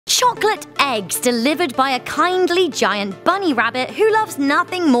Chocolate eggs delivered by a kindly giant bunny rabbit who loves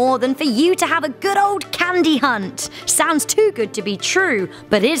nothing more than for you to have a good old candy hunt. Sounds too good to be true,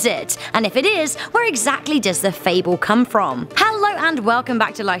 but is it? And if it is, where exactly does the fable come from? Hello and welcome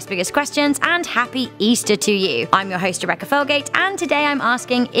back to Life's Biggest Questions, and happy Easter to you. I'm your host Rebecca Felgate, and today I'm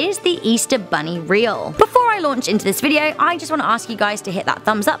asking, is the Easter bunny real? Before I launch into this video, I just want to ask you guys to hit that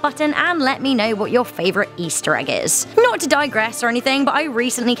thumbs up button and let me know what your favorite Easter egg is. Not to digress or anything, but I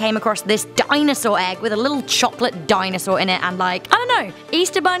recently came across this dinosaur egg with a little chocolate dinosaur in it, and I don't know,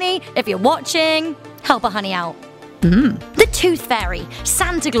 Easter bunny, if you're watching, help a honey out. The Tooth Fairy,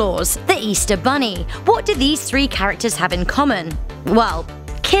 Santa Claus, the Easter Bunny. What do these three characters have in common? Well,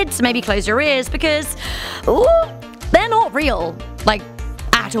 kids, maybe close your ears because, ooh, they're not real. Like,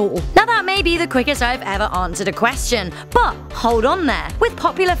 at all. Now that may be the quickest I've ever answered a question, but hold on there. With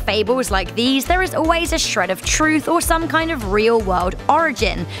popular fables like these, there is always a shred of truth or some kind of real-world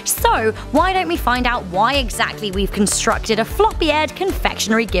origin. So why don't we find out why exactly we've constructed a floppy-eared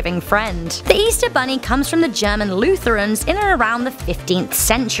confectionery-giving friend? The Easter Bunny comes from the German Lutherans in and around the 15th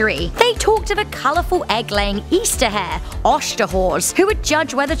century. They talked of a colourful egg-laying Easter hare, Osterhase, who would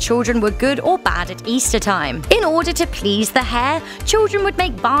judge whether children were good or bad at Easter time. In order to please the hare, children would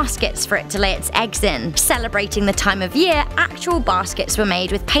make baskets for it to lay its eggs in. Celebrating the time of year, actual baskets were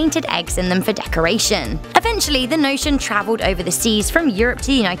made with painted eggs in them for decoration. Eventually, the notion travelled over the seas from Europe to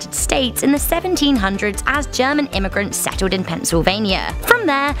the United States in the 1700s as German immigrants settled in Pennsylvania. From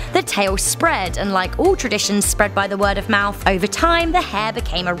there, the tale spread, and like all traditions spread by the word of mouth, over time the hare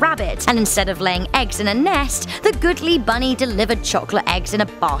became a rabbit, and instead of laying eggs in a nest, the goodly bunny delivered chocolate eggs in a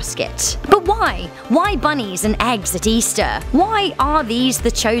basket. But why? Why bunnies and eggs at Easter? Why are these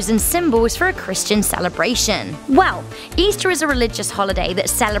the chosen symbols for a Christian celebration? Well, Easter is a religious holiday that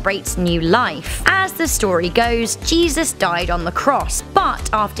celebrates new life. As the story goes, Jesus died on the cross, but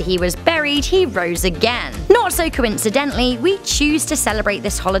after he was buried, he rose again. Not so coincidentally, we choose to celebrate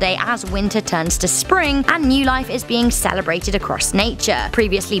this holiday as winter turns to spring and new life is being celebrated across nature.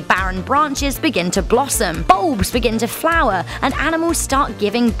 Previously barren branches begin to blossom, bulbs begin to flower, and animals start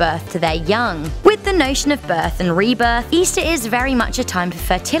giving birth to their young. With the notion of birth and rebirth, Easter is very much a time for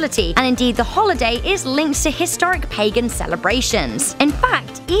fertility, and indeed the holiday is linked to historic pagan celebrations. In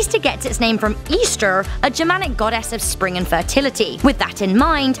fact, Easter gets its name from Easter, a Germanic goddess of spring and fertility. With that in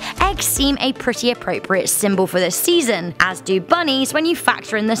mind, eggs seem a pretty appropriate symbol for this season, as do bunnies when you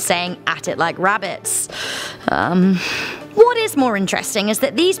factor in the saying, "at it like rabbits." What is more interesting is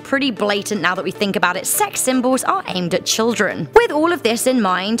that these pretty blatant, now that we think about it, sex symbols are aimed at children. With all of this in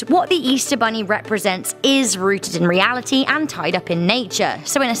mind, what the Easter Bunny represents is rooted in reality and tied up in nature,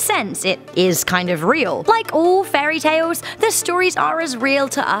 so in a sense it is kind of real. Like all fairy tales, the stories are as real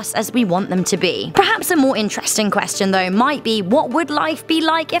to us as we want them to be. Perhaps a more interesting question though might be, what would life be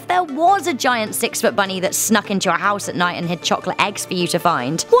like if there was a giant 6-foot bunny that snuck into your house at night and hid chocolate eggs for you to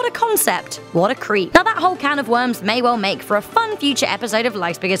find? What a concept! What a creep. Now that whole can of worms may well make for a fun future episode of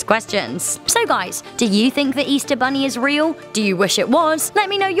Life's Biggest Questions. So guys, do you think the Easter Bunny is real? Do you wish it was? Let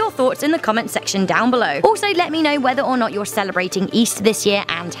me know your thoughts in the comment section down below. Also let me know whether or not you're celebrating Easter this year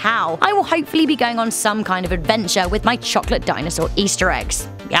and how. I will hopefully be going on some kind of adventure with my chocolate dinosaur Easter eggs.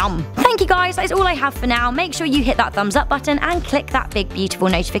 Yum. Thank you guys, that's all I have for now. Make sure you hit that thumbs up button and click that big beautiful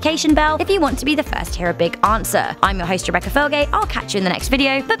notification bell if you want to be the first to hear a big answer. I'm your host Rebecca Felgate, I'll catch you in the next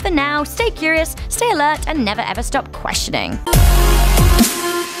video, but for now, stay curious, stay alert, and never ever stop questioning.